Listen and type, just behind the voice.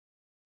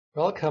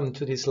Welcome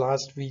to this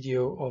last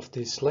video of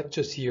this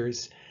lecture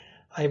series.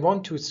 I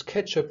want to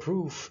sketch a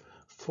proof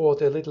for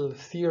the little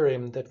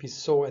theorem that we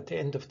saw at the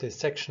end of the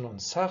section on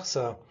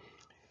SARSA.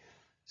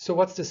 So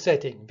what's the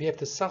setting? We have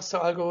the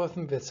SARSA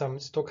algorithm with some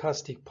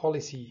stochastic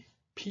policy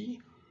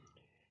P,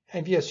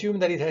 and we assume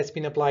that it has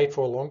been applied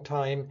for a long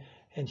time,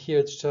 and here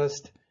it's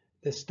just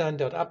the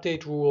standard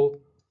update rule.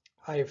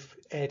 I've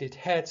added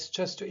heads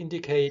just to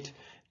indicate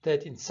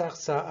that in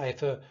SARSA I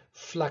have a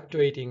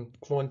fluctuating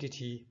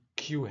quantity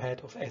Q hat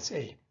of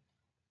SA.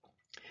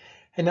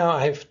 And now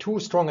I have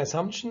two strong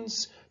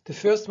assumptions. The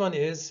first one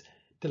is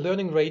the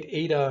learning rate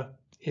eta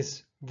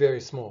is very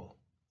small.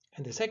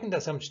 And the second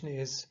assumption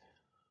is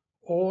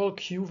all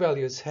Q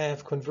values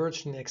have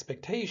convergent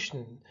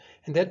expectation.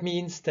 And that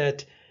means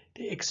that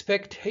the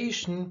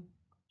expectation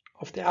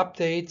of the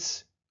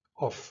updates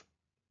of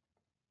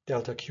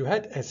delta Q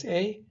hat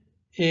SA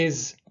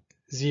is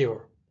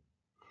 0.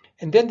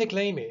 And then the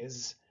claim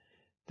is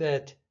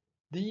that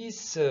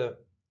these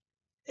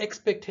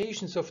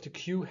expectations of the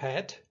Q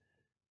hat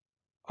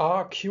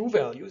are Q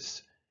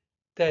values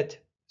that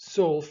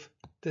solve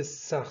the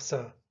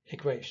SARSA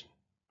equation.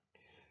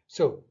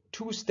 So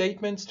two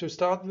statements to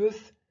start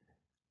with.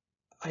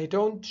 I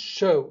don't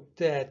show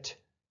that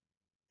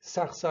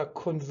SARSA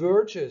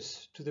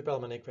converges to the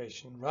Bellman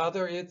equation.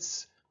 Rather,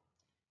 it's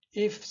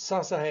if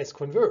SARSA has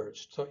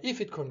converged. So if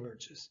it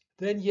converges,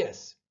 then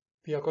yes,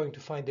 we are going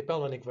to find the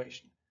Bellman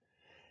equation.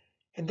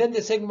 And then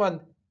the second one,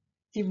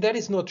 even that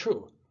is not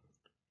true.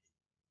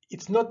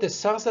 It's not the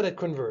SARSA that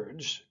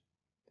converge,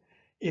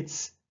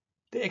 it's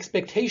the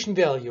expectation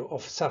value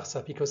of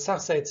SARSA, because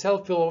SARSA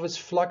itself will always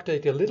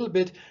fluctuate a little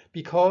bit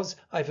because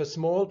I have a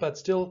small but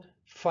still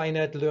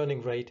finite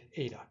learning rate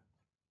eta.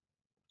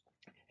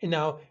 And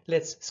now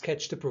let's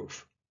sketch the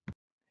proof.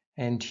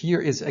 And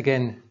here is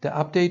again the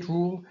update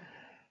rule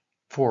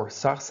for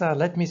SARSA.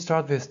 Let me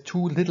start with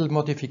two little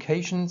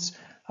modifications.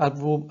 I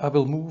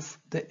will move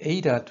the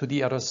eta to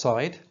the other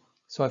side.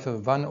 So I have a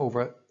 1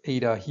 over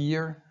eta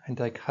here,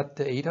 and I cut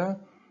the eta.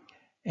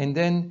 And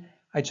then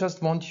I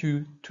just want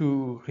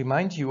to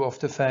remind you of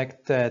the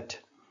fact that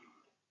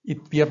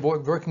we are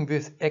working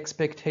with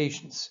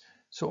expectations.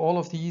 So all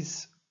of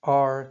these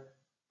are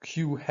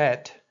Q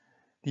hat.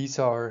 These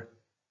are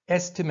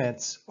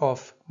estimates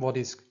of what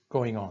is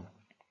going on.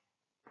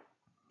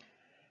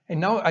 And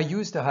now I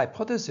use the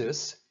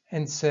hypothesis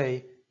and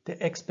say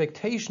the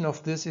expectation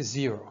of this is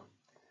 0.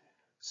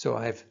 So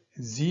I have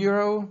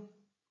 0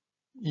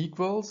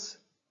 equals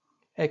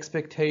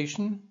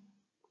expectation.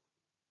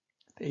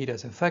 The eta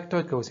is a factor,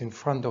 it goes in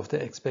front of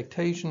the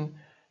expectation.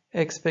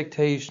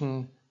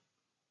 Expectation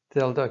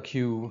delta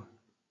Q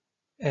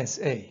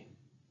SA.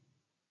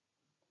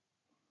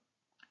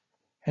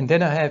 And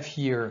then I have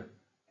here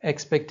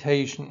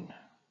expectation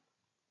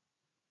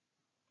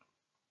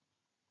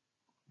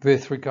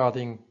with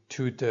regarding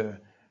to the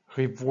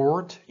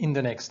reward in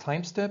the next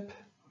time step.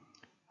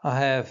 I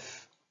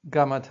have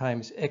gamma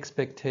times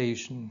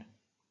expectation,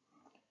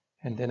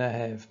 and then I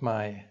have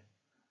my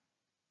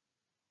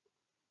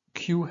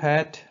Q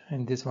hat,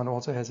 and this one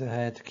also has a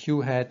hat,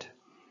 Q hat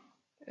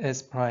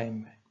S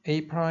prime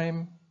A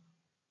prime.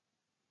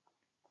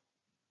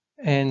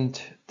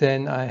 And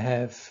then I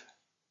have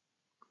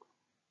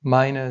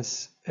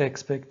minus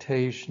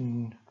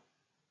expectation,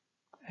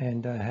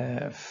 and I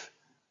have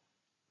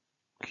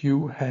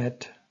Q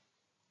hat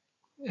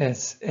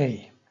SA.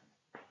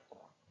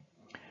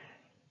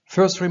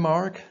 First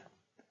remark,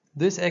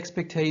 this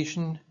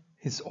expectation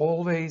is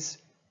always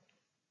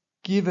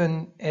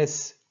given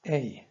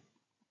SA.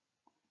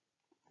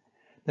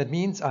 That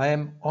means I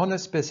am on a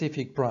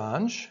specific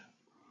branch.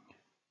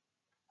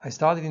 I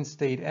started in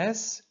state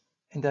S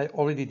and I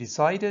already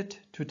decided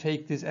to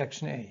take this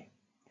action A.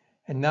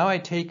 And now I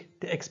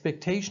take the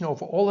expectation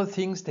of all the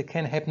things that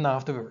can happen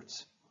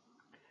afterwards.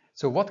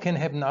 So what can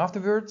happen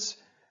afterwards?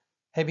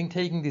 Having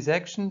taken these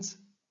actions,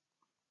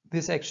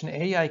 this action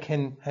A, I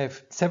can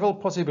have several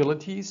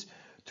possibilities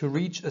to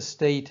reach a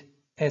state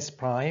S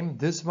prime,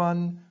 this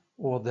one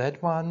or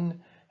that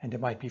one, and there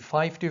might be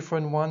 5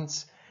 different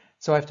ones.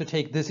 So I have to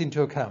take this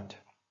into account.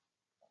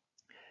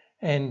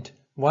 And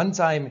once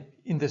I'm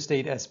in the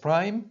state S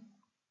prime,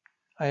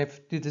 I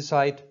have to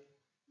decide,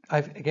 I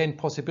have again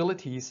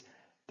possibilities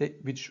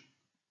which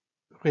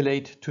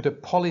relate to the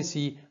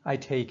policy I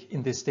take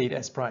in this state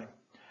S prime.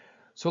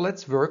 So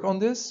let's work on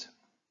this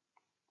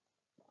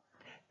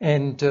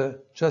and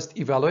just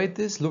evaluate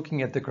this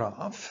looking at the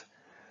graph.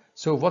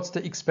 So what's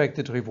the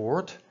expected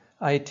reward?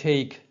 I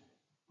take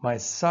my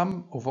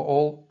sum over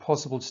all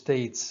possible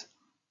states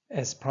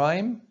S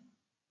prime,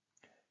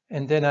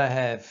 and then I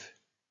have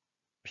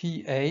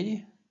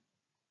PA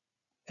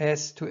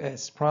S to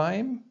S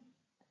prime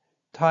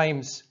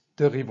times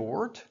the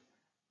reward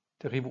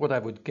I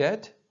would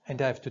get,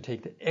 and I have to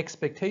take the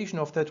expectation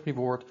of that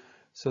reward.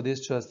 So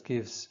this just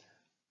gives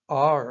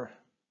R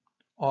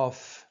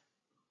of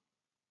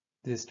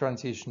this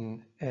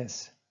transition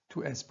S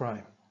to S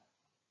prime.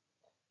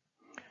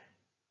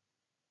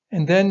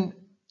 And then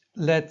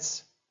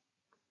let's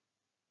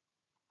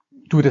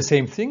do the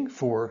same thing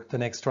for the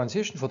next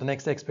transition, for the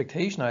next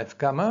expectation. I have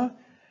gamma.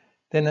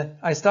 Then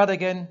I start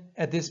again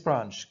at this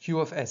branch, Q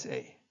of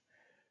SA.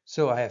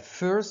 So I have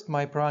first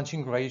my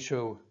branching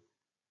ratio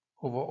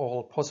over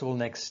all possible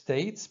next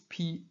states,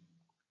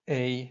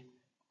 PA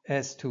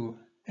S to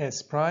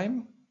S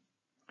prime.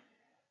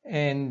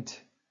 And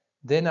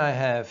then I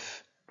have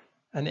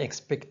an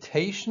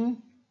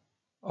expectation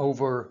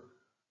over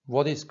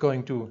what is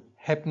going to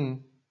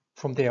happen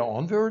from there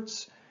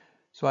onwards.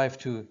 So I have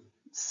to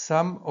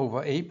sum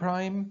over A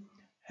prime,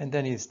 and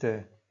then is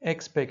the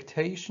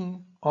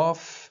expectation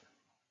of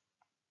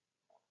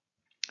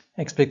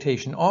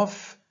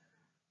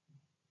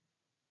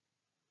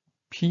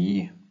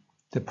P,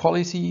 the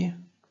policy,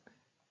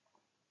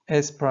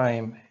 S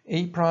prime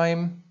A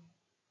prime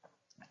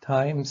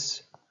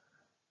times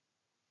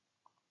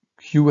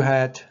Q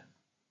hat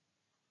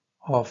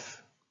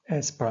of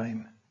S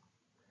prime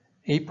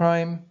A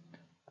prime.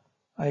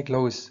 I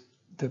close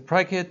the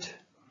bracket,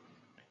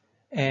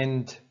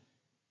 and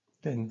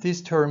then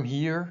this term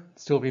here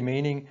still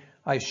remaining,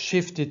 I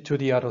shift it to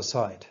the other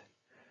side.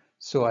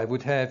 So I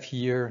would have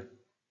here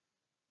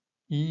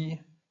E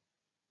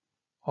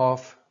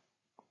of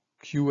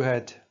Q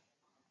hat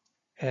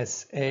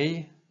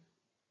SA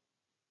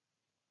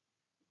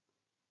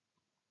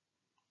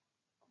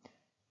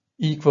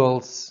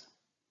equals,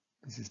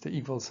 this is the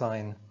equal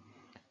sign,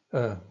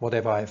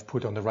 whatever I've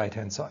put on the right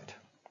hand side.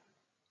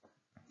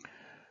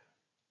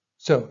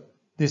 So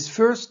this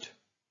first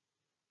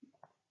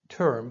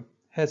term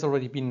has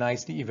already been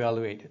nicely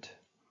evaluated.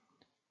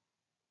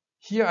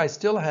 Here I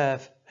still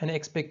have an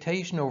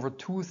expectation over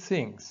two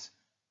things,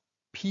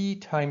 P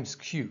times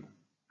Q.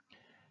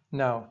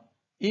 Now,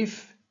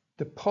 if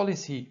the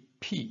policy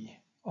P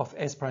of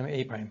S prime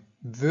A prime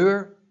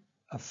were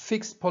a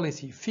fixed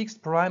policy,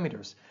 fixed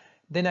parameters,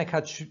 then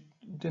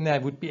I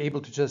would be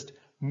able to just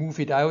move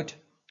it out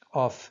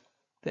of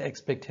the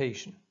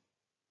expectation.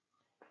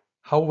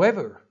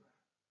 However,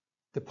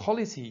 the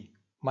policy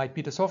might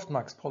be the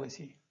softmax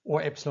policy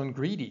or epsilon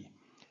greedy.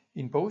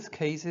 In both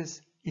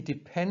cases, it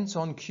depends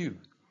on Q.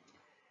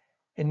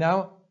 And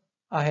now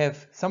I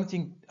have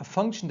a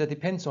function that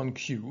depends on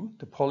Q,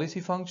 the policy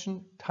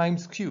function,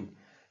 times Q.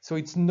 So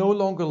it's no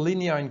longer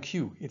linear in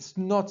Q. It's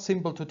not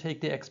simple to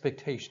take the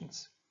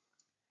expectations.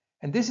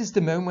 And this is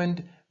the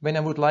moment when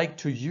I would like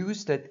to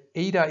use that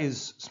eta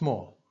is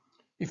small.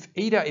 If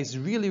eta is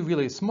really,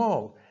 really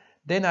small,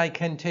 then I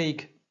can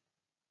take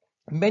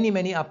many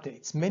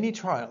updates, many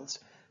trials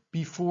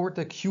before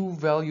the Q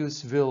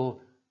values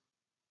will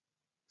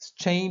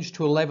change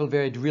to a level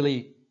where it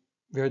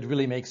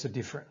really makes a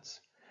difference.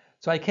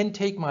 So I can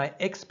take my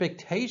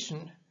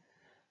expectation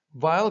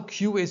while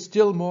Q is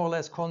still more or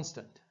less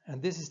constant.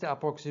 And this is the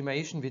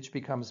approximation which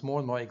becomes more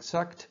and more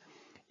exact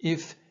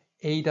if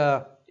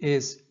eta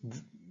is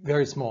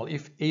very small,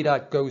 if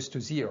eta goes to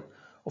 0.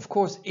 Of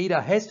course,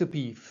 eta has to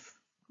be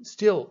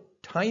still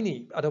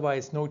tiny,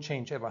 otherwise no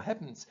change ever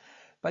happens,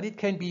 but it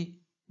can be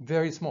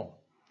very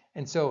small.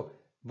 And so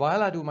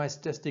while I do my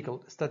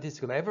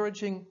statistical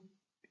averaging,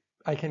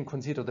 I can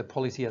consider the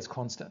policy as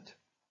constant.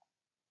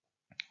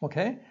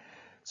 Okay,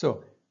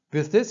 so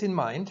with this in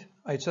mind,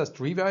 I just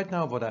rewrite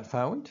now what I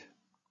found.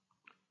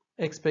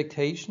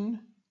 Expectation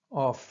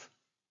of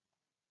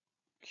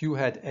Q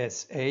hat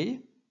SA.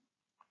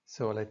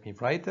 So let me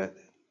write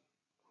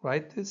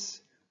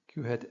this.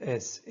 Q hat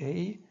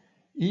SA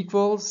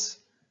equals,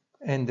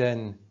 and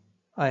then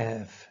I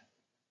have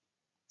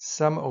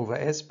sum over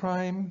S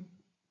prime,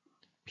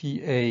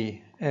 PA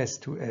S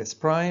to S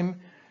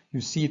prime.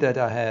 You see that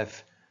I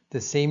have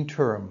the same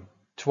term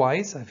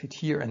twice. I have it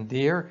here and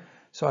there.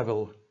 So I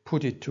will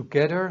put it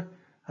together.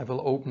 I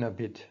will open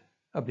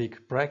a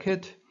big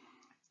bracket.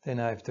 Then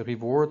I have the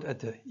reward at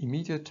the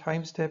immediate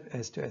time step,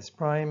 S to S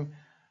prime,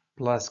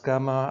 plus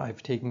gamma.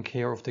 I've taken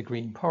care of the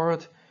green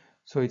part.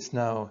 So it's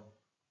now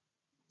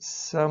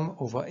sum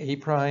over A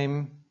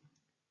prime,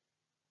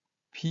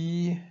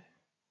 P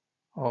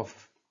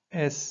of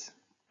S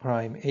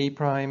prime A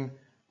prime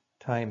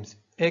times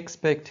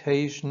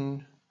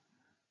expectation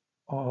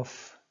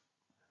of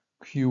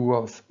Q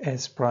of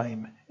S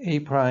prime A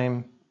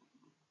prime.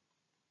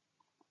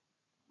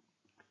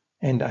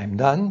 And I'm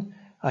done.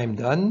 I'm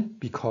done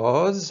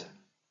because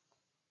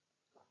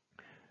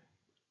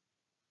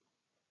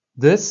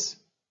this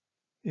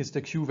is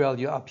the Q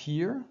value up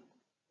here,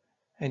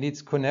 and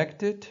it's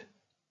connected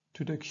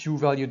to the Q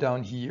value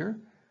down here.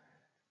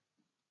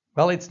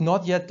 Well, it's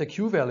not yet the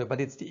Q value, but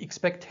it's the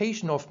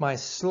expectation of my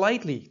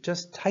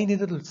just tiny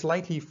little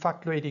slightly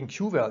fluctuating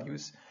Q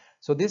values.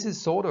 So this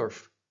is sort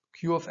of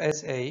Q of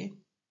SA,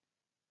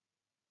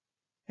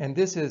 and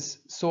this is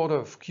sort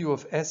of Q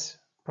of S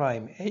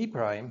prime A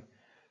prime.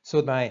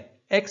 So my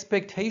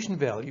expectation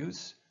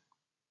values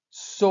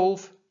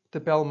solve the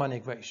Bellman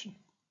equation.